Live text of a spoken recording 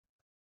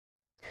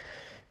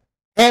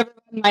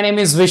My name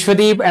is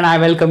Vishwadeep and I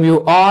welcome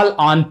you all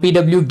on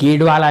PW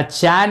Gatewala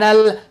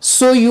channel.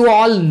 So you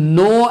all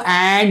know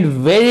and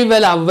very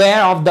well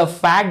aware of the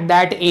fact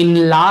that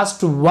in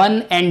last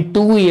 1 and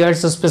 2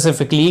 years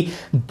specifically,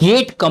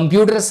 GATE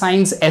computer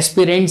science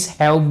aspirants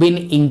have been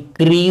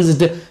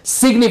increased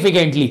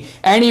significantly.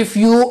 And if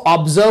you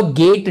observe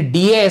GATE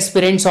DA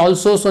aspirants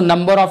also, so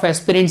number of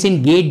aspirants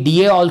in GATE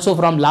DA also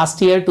from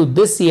last year to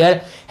this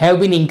year have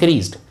been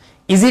increased.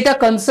 Is it a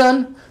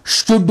concern?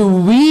 Should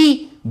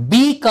we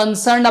be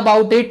concerned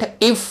about it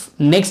if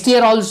next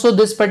year also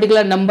this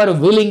particular number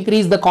will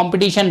increase, the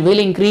competition will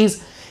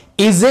increase?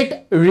 Is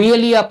it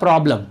really a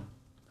problem?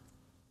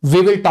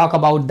 We will talk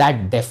about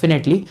that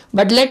definitely,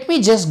 but let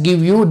me just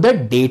give you the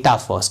data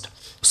first.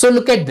 So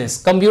look at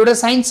this, computer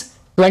science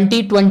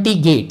 2020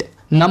 GATE,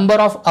 number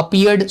of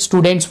appeared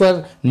students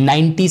were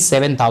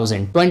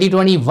 97,000,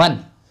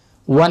 2021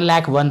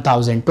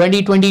 1,01,000,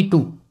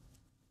 2022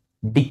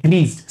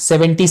 decreased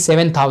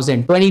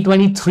 77,000,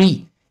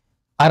 2023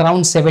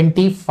 around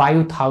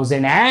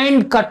 75,000,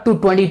 and cut to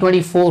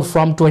 2024.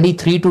 From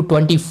 23 to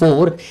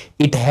 24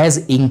 it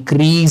has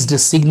increased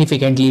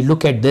significantly.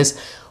 Look at this,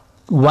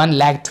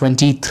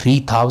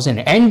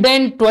 1,23,000, and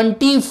then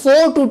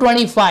 24 to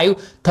 25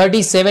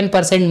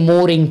 37%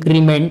 more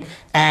increment,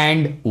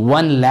 and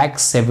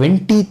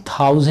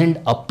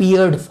 1,70,000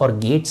 appeared for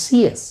GATE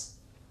CS.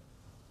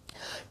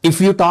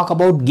 If you talk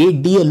about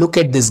GATE DA, look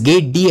at this,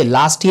 GATE DA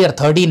last year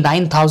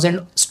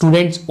 39,000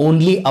 students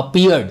only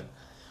appeared.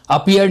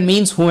 Appeared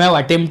means who have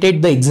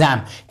attempted the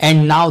exam,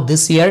 and now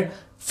this year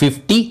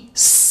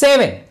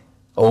 57.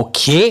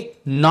 Okay,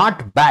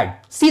 not bad.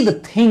 See the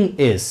thing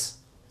is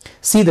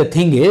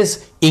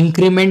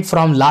increment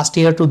from last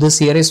year to this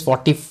year is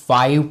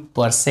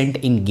 45%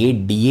 in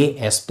GATE DA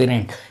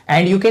aspirant,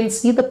 and you can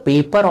see the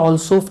paper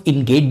also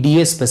in GATE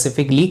DA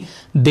specifically,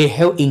 they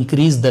have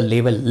increased the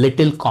level,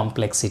 little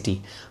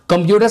complexity.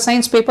 Computer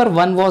science paper,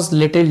 one was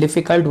little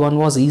difficult, one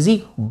was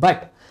easy,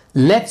 but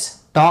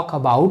let's talk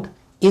about,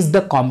 is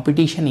the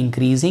competition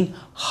increasing?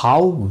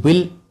 How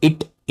will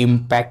it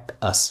impact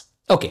us?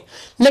 Okay,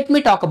 let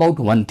me talk about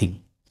one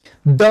thing.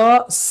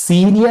 The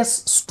serious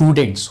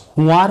students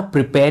who are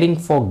preparing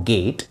for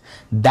GATE,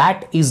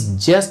 that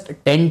is just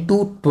 10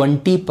 to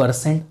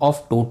 20%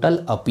 of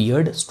total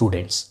appeared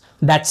students.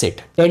 That's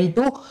it, 10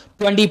 to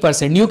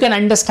 20%. You can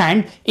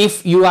understand,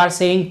 if you are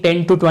saying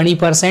 10 to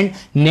 20%,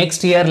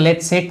 next year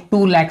let's say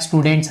 2 lakh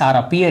students are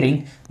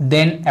appearing,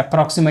 then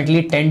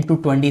approximately 10 to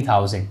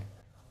 20,000.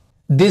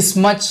 This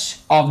much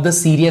of the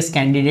serious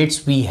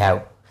candidates we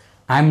have.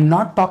 I'm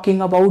not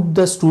talking about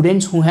the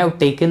students who have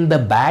taken the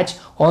batch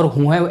or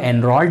who have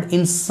enrolled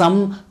in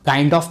some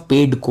kind of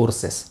paid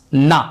courses.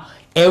 Nah,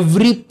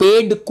 every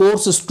paid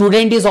course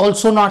student is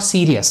also not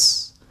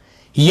serious.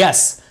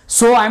 Yes,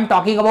 so I'm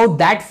talking about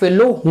that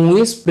fellow who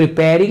is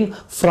preparing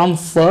from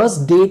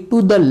first day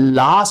to the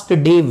last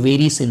day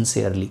very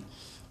sincerely.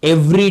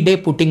 Every day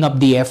putting up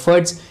the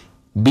efforts,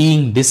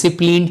 being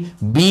disciplined,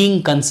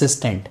 being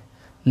consistent.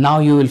 Now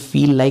you will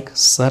feel like,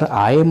 sir,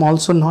 I am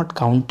also not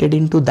counted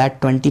into that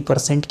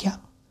 20% kya?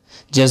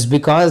 Just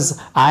because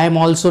I am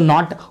also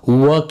not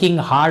working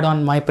hard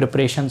on my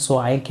preparation. So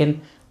I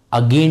can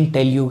again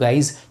tell you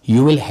guys,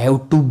 you will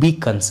have to be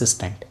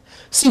consistent.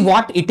 See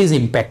what it is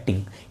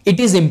impacting.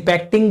 It is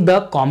impacting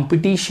the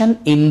competition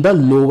in the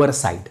lower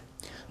side.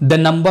 The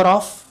number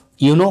of,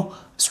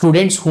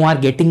 students who are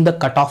getting the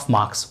cutoff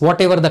marks,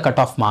 whatever the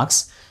cutoff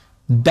marks,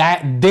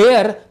 that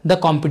there the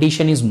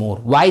competition is more.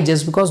 Why?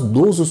 Just because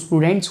those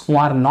students who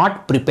are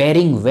not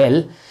preparing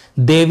well,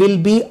 they will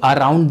be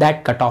around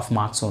that cutoff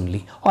marks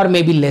only, or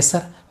maybe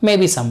lesser,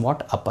 maybe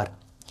somewhat upper.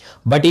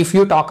 But if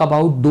you talk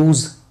about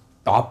those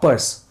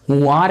toppers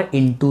who are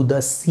into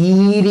the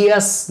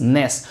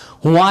seriousness,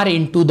 who are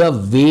into the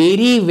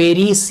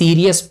very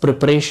serious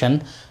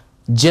preparation,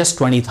 just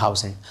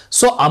 20,000.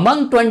 So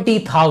among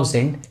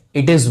 20,000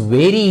 it is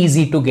very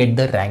easy to get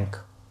the rank,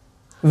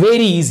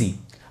 very easy.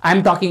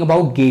 I'm talking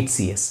about GATE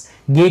CS.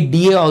 GATE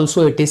DA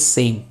also it is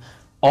same.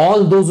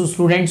 All those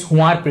students who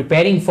are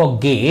preparing for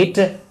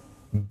GATE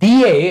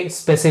DA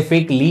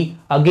specifically,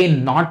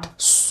 again not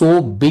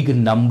so big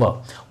number.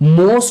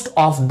 Most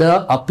of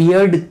the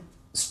appeared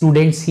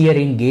students here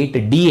in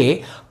GATE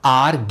DA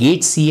are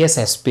GATE CS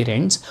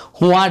aspirants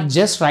who are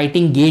just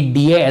writing GATE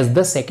DA as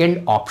the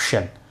second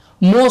option.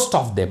 Most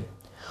of them.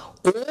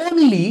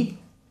 Only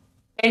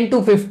 10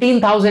 to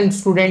 15,000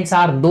 students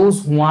are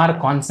those who are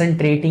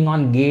concentrating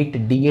on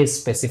GATE DA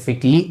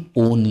specifically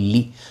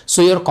only.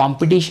 So your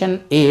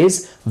competition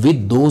is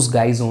with those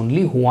guys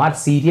only who are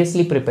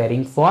seriously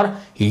preparing for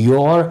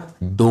your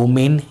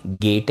domain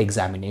GATE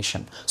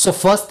examination. So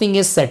first thing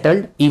is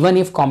settled. Even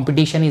if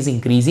competition is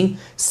increasing,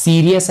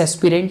 serious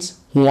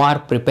aspirants who are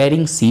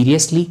preparing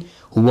seriously,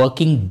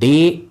 working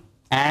day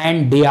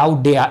and day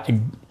out,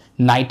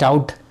 night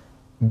out,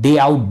 day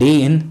out,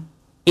 day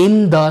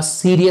in the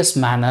serious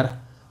manner,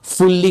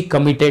 fully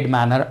committed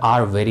manner,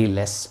 are very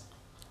less.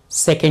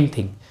 Second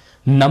thing,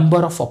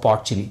 number of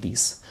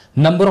opportunities.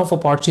 Number of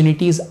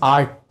opportunities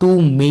are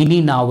too many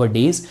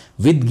nowadays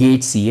with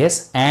GATE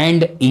CS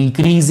and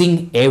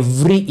increasing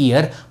every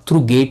year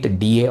through GATE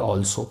DA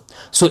also.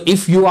 So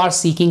if you are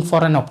seeking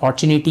for an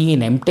opportunity in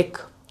MTech,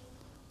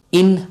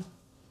 in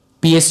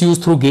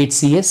PSUs through GATE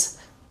CS,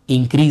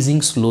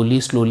 increasing slowly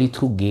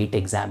through GATE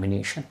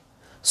examination.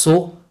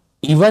 So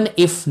even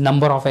if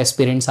number of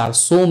aspirants are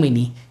so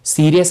many,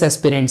 serious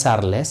aspirants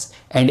are less,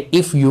 and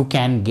if you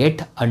can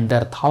get under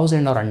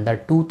 1000 or under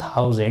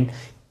 2000,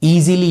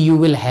 easily you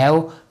will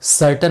have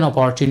certain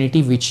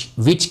opportunity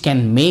which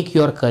can make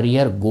your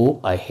career go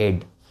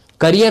ahead.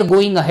 Career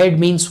going ahead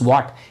means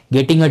what?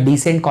 Getting a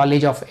decent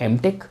college of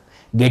MTech,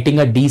 getting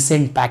a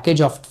decent package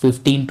of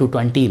 15 to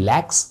 20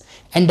 lakhs,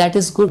 and that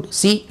is good.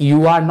 See,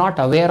 you are not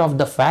aware of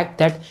the fact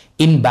that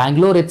in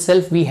Bangalore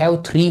itself we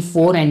have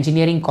 3-4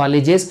 engineering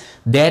colleges.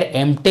 Their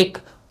MTech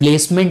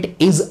placement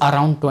is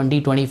around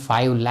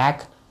 20-25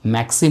 lakh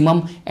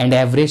maximum and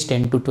average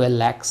 10 to 12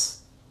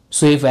 lakhs.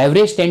 So if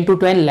average 10 to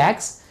 12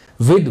 lakhs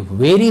with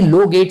very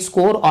low GATE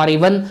score, or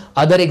even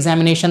other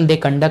examination they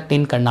conduct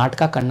in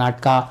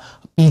Karnataka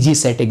PG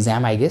set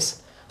exam, I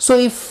guess. So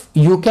if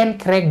you can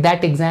crack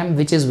that exam,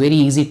 which is very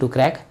easy to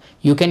crack,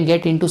 you can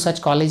get into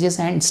such colleges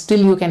and still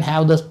you can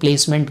have the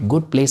placement,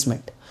 good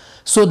placement.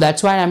 So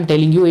that's why I'm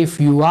telling you, if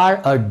you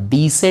are a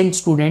decent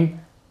student,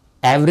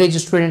 average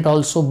student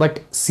also,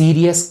 but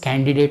serious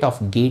candidate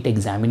of GATE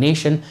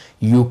examination,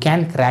 you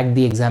can crack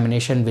the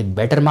examination with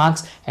better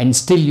marks and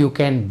still you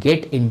can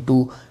get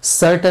into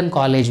certain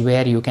college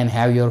where you can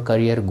have your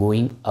career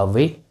going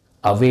away.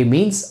 Away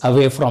means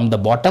away from the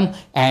bottom,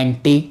 and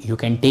you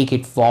can take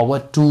it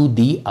forward to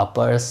the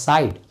upper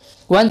side.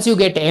 Once you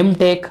get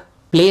MTech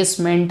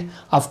placement,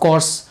 of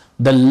course,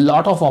 the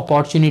lot of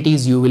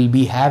opportunities you will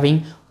be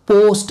having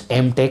post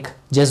MTech,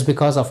 just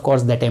because of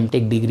course that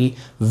MTech degree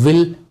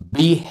will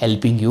be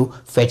helping you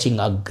fetching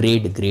a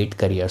great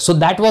career. So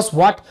that was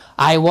what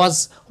I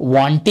was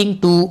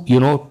wanting to,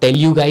 tell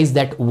you guys,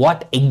 that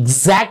what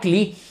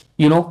exactly,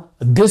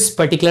 this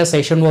particular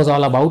session was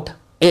all about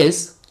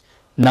is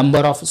number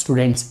of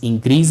students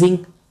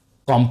increasing,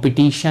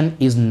 competition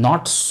is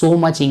not so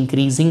much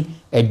increasing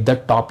at the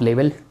top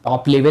level.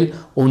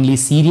 Only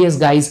serious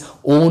guys,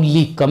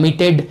 only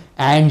committed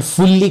and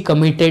fully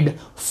committed,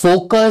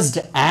 focused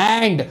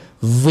and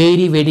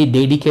very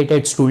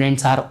dedicated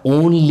students are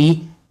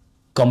only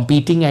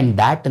competing, and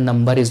that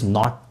number is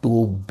not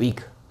too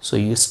big. So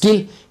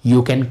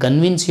you can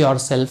convince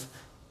yourself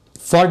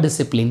for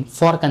discipline,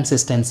 for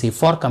consistency,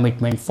 for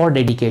commitment, for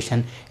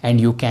dedication,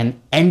 and you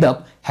can end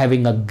up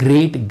having a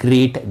great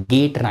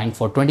GATE rank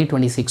for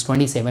 2026,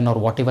 27 or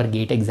whatever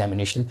GATE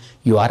examination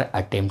you are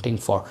attempting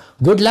for.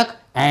 Good luck,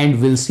 and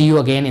we'll see you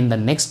again in the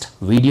next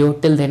video.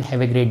 Till then,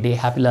 have a great day.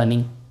 Happy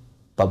learning.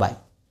 Bye-bye.